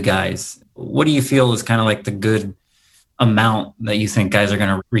give the guys? What do you feel is kind of like the good amount that you think guys are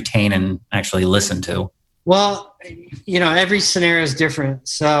going to retain and actually listen to? Well, every scenario is different.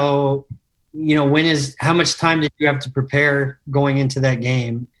 So, how much time did you have to prepare going into that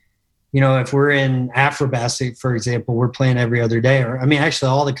game? If we're in Afrobasket, for example, we're playing every other day. Actually,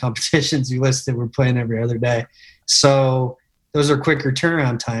 all the competitions you listed, we're playing every other day. So those are quicker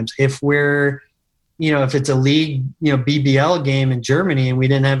turnaround times. If we're if it's a league, BBL game in Germany and we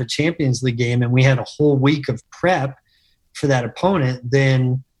didn't have a Champions League game and we had a whole week of prep for that opponent,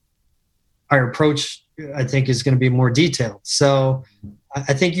 then our approach, I think, is going to be more detailed. So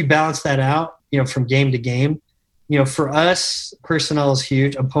I think you balance that out, from game to game. For us, personnel is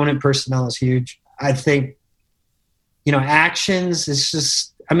huge. Opponent personnel is huge. I think, actions is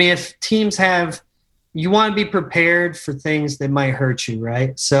just, if teams you want to be prepared for things that might hurt you,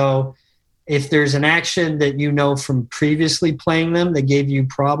 right? So if there's an action that from previously playing them that gave you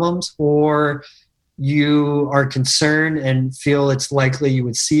problems, or you are concerned and feel it's likely you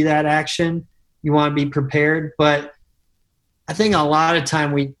would see that action, you want to be prepared. But I think a lot of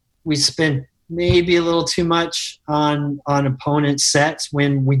time we spend maybe a little too much on opponent sets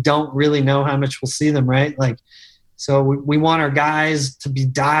when we don't really know how much we'll see them, right? So we want our guys to be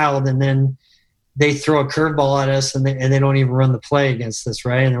dialed, and then they throw a curveball at us and they don't even run the play against us,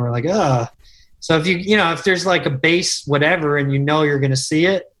 right? And then we're like, oh. So if if there's like a base whatever and you're going to see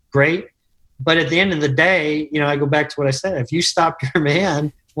it, great. But at the end of the day, I go back to what I said. If you stop your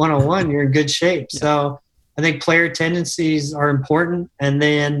man one-on-one, you're in good shape. Yeah. So I think player tendencies are important. And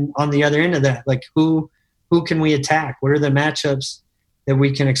then on the other end of that, who can we attack? What are the matchups that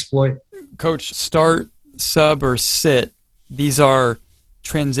we can exploit? Coach, start, sub, or sit. These are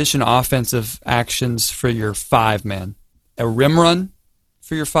transition offensive actions for your 5-man. A rim run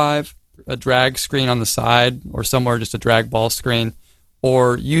for your 5, a drag screen on the side or somewhere, just a drag ball screen,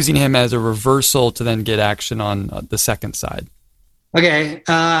 or using him as a reversal to then get action on the second side. Okay.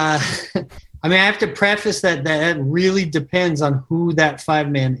 I have to preface that really depends on who that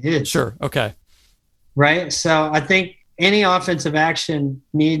 5-man is. Sure. Okay. Right. So I think any offensive action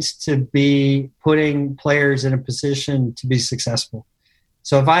needs to be putting players in a position to be successful.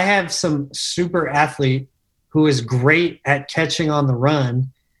 So if I have some super athlete who is great at catching on the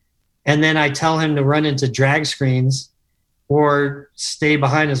run, and then I tell him to run into drag screens or stay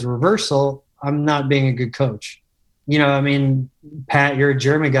behind as a reversal, I'm not being a good coach. Pat, you're a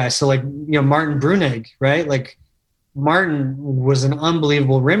German guy. So Martin Brunegg, right? Martin was an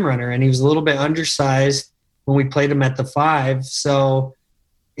unbelievable rim runner, and he was a little bit undersized when we played him at the 5. So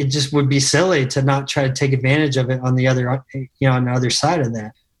it just would be silly to not try to take advantage of it on the other, on the other side of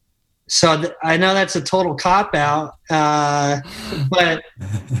that. So I know that's a total cop out, but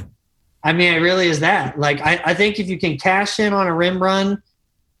it really is that. I think if you can cash in on a rim run,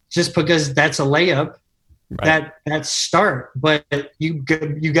 just because that's a layup, right, that's start. But you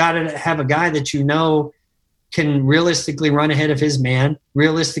got to have a guy that can realistically run ahead of his man,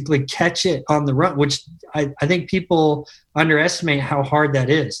 realistically catch it on the run, which I think people underestimate how hard that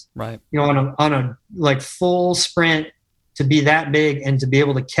is. Right. On a full sprint, to be that big and to be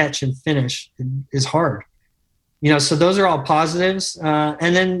able to catch and finish is hard. So those are all positives.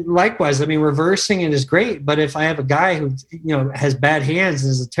 And then likewise, reversing it is great. But if I have a guy who, has bad hands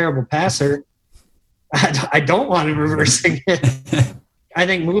and is a terrible passer, I don't want him reversing it. I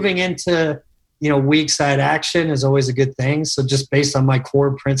think moving into, weak side action is always a good thing. So just based on my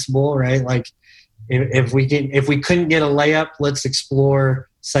core principle, right? If we couldn't get a layup, let's explore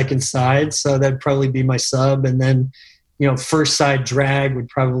second side. So that'd probably be my sub. And then, first side drag would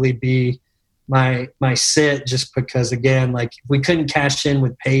probably be, my sit, just because, again, like if we couldn't cash in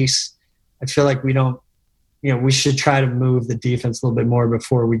with pace, I feel like we don't, we should try to move the defense a little bit more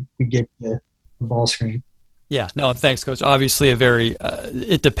before we get the ball screen. Yeah, no, thanks, Coach. Obviously a very,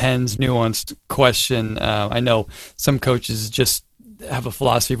 it depends, nuanced question. I know some coaches just have a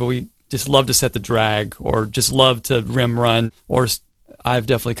philosophy, but we just love to set the drag or just love to rim run. Or I've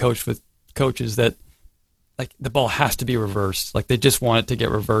definitely coached with coaches that like the ball has to be reversed. Like they just want it to get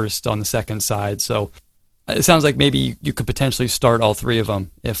reversed on the second side. So it sounds like maybe you could potentially start all three of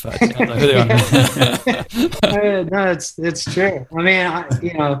them if I don't know who they are. No, it's true. I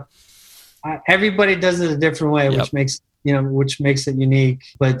mean, everybody does it a different way, which makes it unique.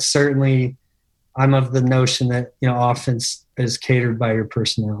 But certainly, I'm of the notion that offense is catered by your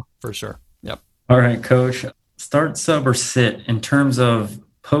personnel. For sure. Yep. All right, Coach. Start, sub, or sit in terms of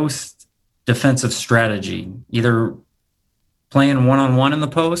post defensive strategy. Either playing one-on-one in the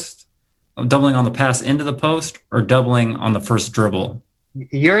post, doubling on the pass into the post, or doubling on the first dribble.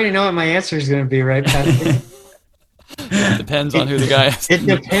 You already know what my answer is going to be, right, Patrick? It depends on who the guy is. It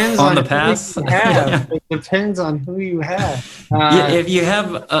depends on the pass. It depends on who you have. If you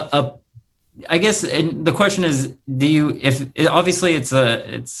have I guess the question is, obviously it's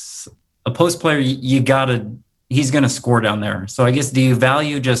a post player, he's going to score down there. So I guess, do you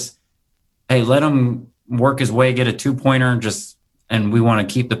value just, hey, let him work his way, get a 2-pointer, and we want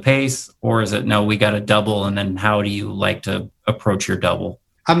to keep the pace? Or is it, no, we got a double, and then how do you like to approach your double?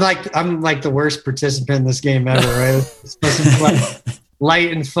 I'm like the worst participant in this game ever, right? It's supposed to be like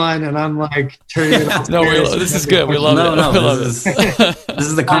light and fun, and I'm like turning it off. No, this is good. We love it. No, this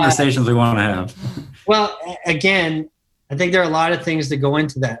is the conversations we want to have. Well, again, I think there are a lot of things that go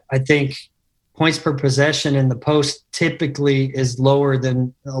into that. I think points per possession in the post typically is lower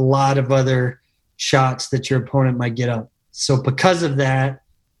than a lot of other shots that your opponent might get up. So because of that,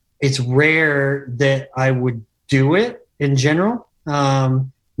 it's rare that I would do it in general.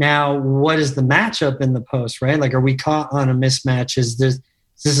 Now, what is the matchup in the post, right? Like, are we caught on a mismatch? Is this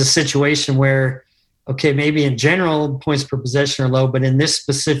a situation where, okay, maybe in general points per possession are low, but in this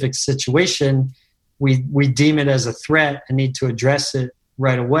specific situation, we deem it as a threat and need to address it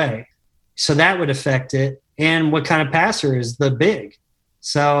right away. So that would affect it. And what kind of passer is the big?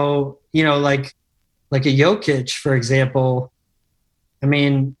 So, like a Jokic, for example, I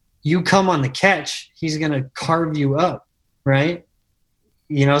mean, you come on the catch, he's going to carve you up, right?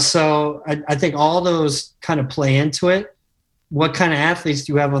 So I think all those kind of play into it. What kind of athletes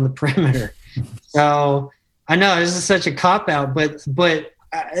do you have on the perimeter? So I know this is such a cop-out, but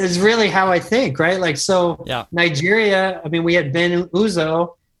it's really how I think, right? Like, so yeah. Nigeria, I mean, we had Ben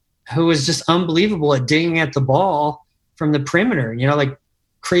Uzo, who was just unbelievable at digging at the ball from the perimeter, like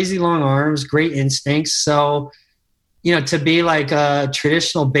crazy long arms, great instincts. So, to be like a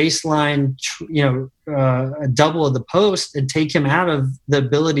traditional baseline, a double of the post and take him out of the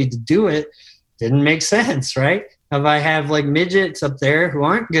ability to do it didn't make sense, right? If I have like midgets up there who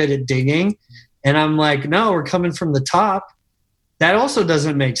aren't good at digging, and I'm like, no, we're coming from the top, that also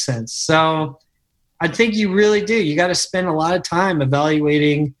doesn't make sense. So I think you really do. You got to spend a lot of time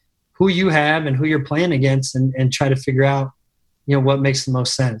evaluating who you have and who you're playing against and try to figure out, what makes the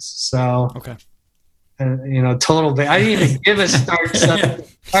most sense. So, okay. Total. I didn't even give a start. So,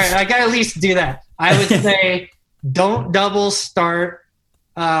 all right, I got to at least do that. I would say don't double start,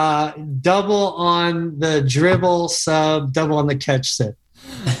 double on the dribble, sub, double on the catch sit.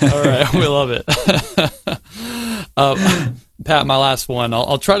 All right, we love it. Pat, my last one.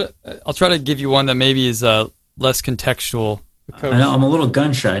 I'll try to give you one that maybe is less contextual. I know, I'm a little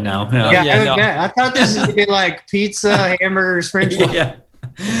gun shy now. Yeah, I thought this was going to be like pizza, hamburgers, French fries. Yeah.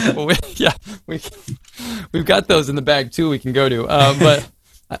 Well, we've got those in the bag too. We can go to, but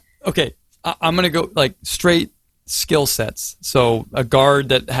okay, I'm gonna go like straight skill sets. So a guard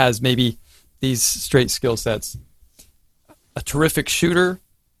that has maybe these straight skill sets: a terrific shooter,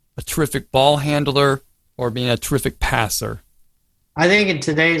 a terrific ball handler, or being a terrific passer. I think in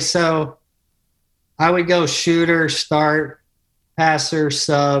today's, so I would go shooter, start, passer,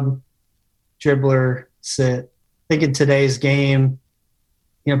 sub, dribbler, sit. I think in today's game,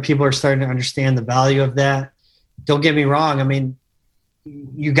 people are starting to understand the value of that. Don't get me wrong. I mean,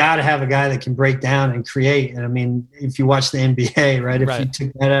 you got to have a guy that can break down and create. And I mean, if you watch the NBA, right, if you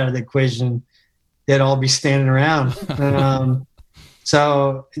took that out of the equation, they'd all be standing around.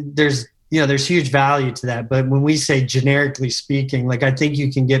 So there's huge value to that. But when we say generically speaking, like I think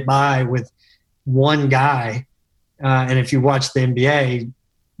you can get by with one guy. And if you watch the NBA,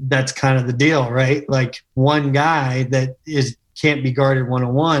 that's kind of the deal, right? Like one guy that can't be guarded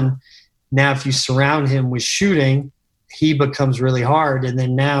one-on-one. Now, if you surround him with shooting he becomes really hard. And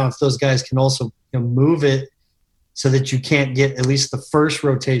then now if those guys can also move it so that you can't get at least the first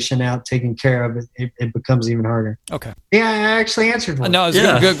rotation out taken care of, it becomes even harder. Okay. Yeah, I actually answered one. No, it's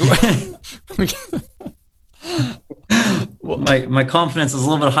good. Well, my confidence is a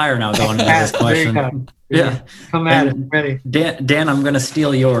little bit higher now going into this question. Yeah. Come at it. Ready. Dan, I'm going to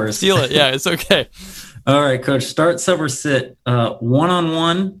steal yours. Steal it. Yeah, it's okay. All right, Coach. Start, sub, or sit.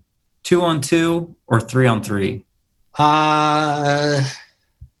 1-on-1, 2-on-2, or 3-on-3?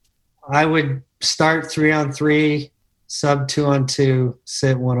 I would start 3-on-3, sub 2-on-2,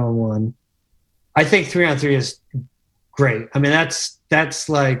 sit 1-on-1. I think 3-on-3 is great. I mean, that's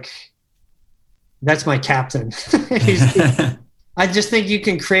my captain. I just think you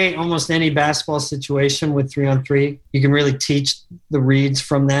can create almost any basketball situation with 3-on-3. You can really teach the reads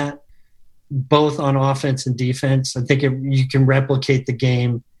from that, both on offense and defense. I think you can replicate the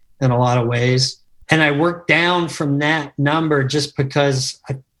game in a lot of ways. And I work down from that number just because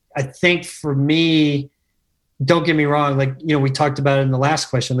I think for me, don't get me wrong, like, we talked about it in the last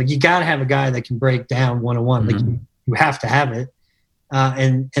question, like you got to have a guy that can break down 1-on-1. Mm-hmm. Like you have to have it.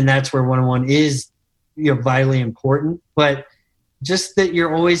 And that's where 1-on-1 is, vitally important. But just that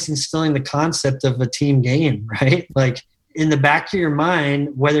you're always instilling the concept of a team game, right? Like in the back of your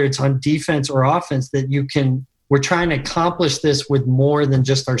mind, whether it's on defense or offense, that we're trying to accomplish this with more than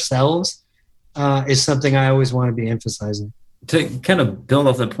just ourselves, is something I always want to be emphasizing. To kind of build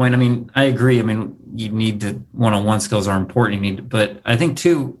off that point, I mean, I agree. I mean, you need the one-on-one skills are important. But I think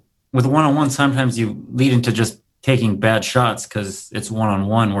too, with one-on-one, sometimes you lead into just taking bad shots because it's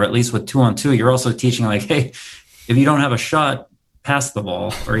one-on-one, where at least with 2-on-2, you're also teaching like, hey, if you don't have a shot, pass the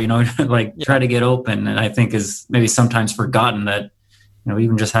ball, or, try to get open. And I think is maybe sometimes forgotten that,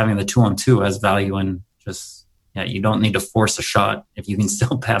 even just having the 2-on-2 has value in just, you don't need to force a shot if you can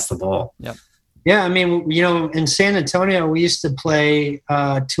still pass the ball. Yep. Yeah, I mean, in San Antonio, we used to play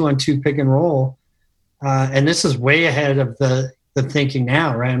 2-on-2 pick and roll. And this is way ahead of the thinking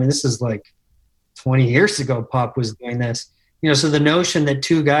now, right? I mean, this is like 20 years ago, Pop was doing this. So the notion that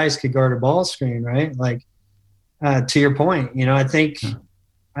two guys could guard a ball screen, right? Like, to your point, I think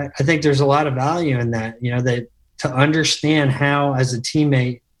there's a lot of value in that, that to understand how as a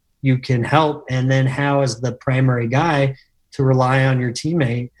teammate you can help, and then how as the primary guy to rely on your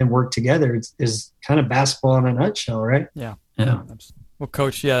teammate and work together is kind of basketball in a nutshell, right? Yeah. Well,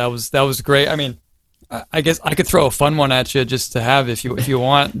 Coach, that was great. I mean, I guess I could throw a fun one at you just to have if you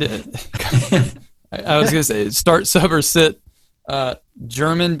want. I was gonna say start, sub, or sit.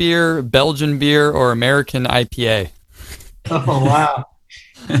 German beer, Belgian beer, or American IPA? Oh, wow.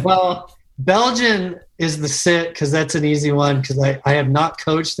 Well, Belgian is the sit because that's an easy one, because I have not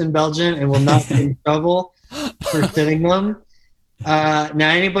coached in Belgium and will not be in trouble for sitting them. Now,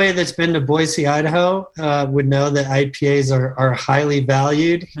 anybody that's been to Boise, Idaho would know that IPAs are highly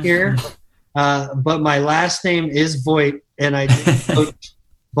valued here. But my last name is Voigt, and I did coach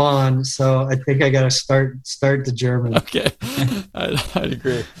Bonn, so I think I got to start the German. Okay, I'd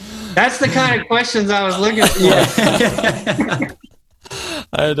agree. That's the kind of questions I was looking for.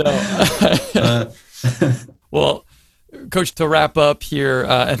 I know. Well, Coach, to wrap up here,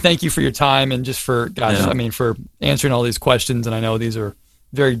 and thank you for your time and just for for answering all these questions. And I know these are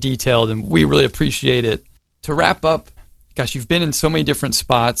very detailed, and we really appreciate it. To wrap up, gosh, you've been in so many different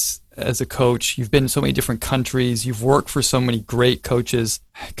spots as a coach. You've been in so many different countries. You've worked for so many great coaches.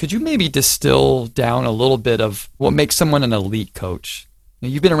 Could you maybe distill down a little bit of what makes someone an elite coach?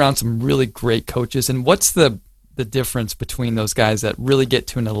 You've been around some really great coaches, and what's the difference between those guys that really get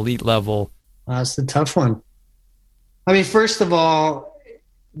to an elite level? It's a tough one. I mean, first of all,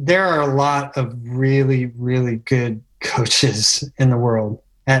 there are a lot of really, really good coaches in the world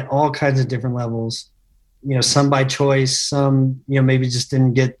at all kinds of different levels. Some by choice, some, maybe just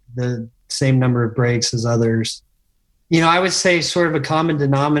didn't get the same number of breaks as others. I would say sort of a common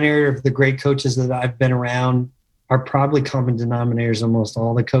denominator of the great coaches that I've been around are probably common denominators almost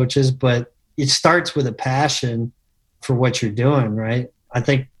all the coaches, but it starts with a passion for what you're doing, right? I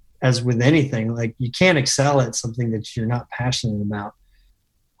think as with anything, like you can't excel at something that you're not passionate about.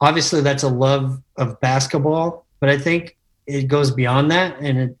 Obviously, that's a love of basketball, but I think it goes beyond that,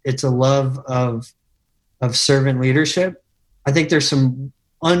 and it's a love of servant leadership. I think there's some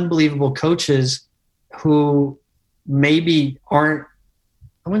unbelievable coaches who maybe aren't,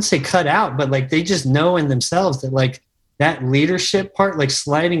 I wouldn't say cut out, but like they just know in themselves that like that leadership part, like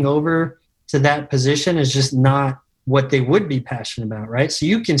sliding over to that position is just not what they would be passionate about, right? So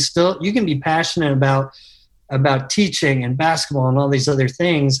you can be passionate about teaching and basketball and all these other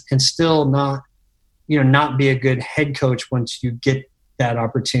things and still not be a good head coach once you get that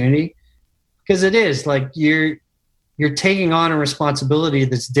opportunity. Because it is like you're you're taking on a responsibility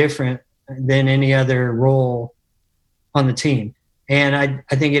that's different than any other role on the team. And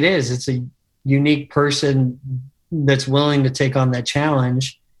I think it is. It's a unique person that's willing to take on that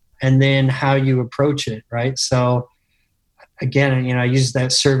challenge, and then how you approach it, right? So again, I use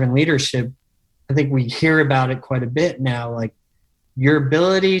that servant leadership. I think we hear about it quite a bit now. Like, your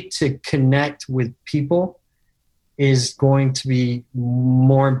ability to connect with people is going to be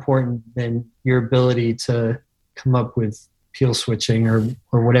more important than your ability to come up with peel switching or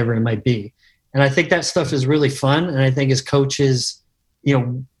whatever it might be. And I think that stuff is really fun. And I think as coaches,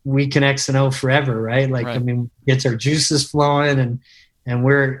 we can X and O forever, right? Like, right. I mean, gets our juices flowing and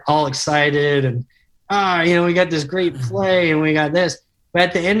we're all excited and, we got this great play and we got this. But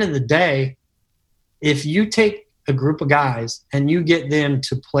at the end of the day, if you take a group of guys and you get them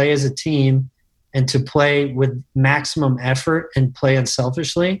to play as a team and to play with maximum effort and play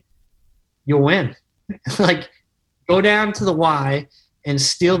unselfishly, you'll win. Like, go down to the Y and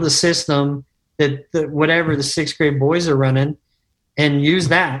steal the system that whatever the 6th grade boys are running and use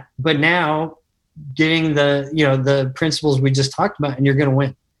that. But now getting the principles we just talked about, and you're going to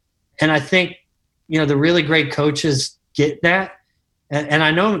win. And I think, the really great coaches get that. And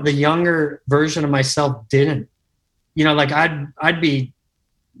I know the younger version of myself didn't. Like I'd be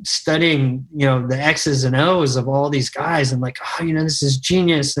studying, the X's and O's of all these guys and like, this is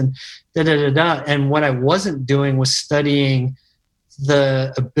genius and da-da-da-da. And what I wasn't doing was studying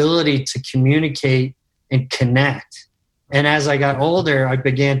the ability to communicate and connect. And as I got older, I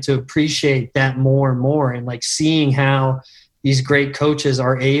began to appreciate that more and more, and like seeing how these great coaches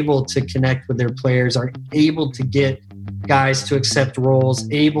are able to connect with their players, are able to get guys to accept roles,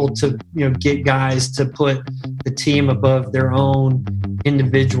 able to get guys to put the team above their own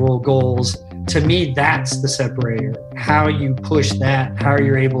individual goals. To me, that's the separator. How you push that, how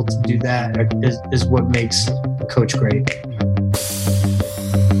you're able to do that is what makes a coach great.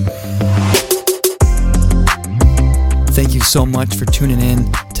 Thank you so much for tuning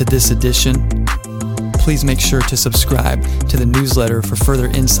in to this edition. Please make sure to subscribe to the newsletter for further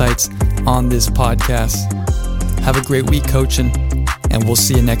insights on this podcast. Have a great week coaching, and we'll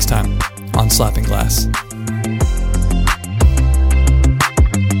see you next time on Slapping Glass.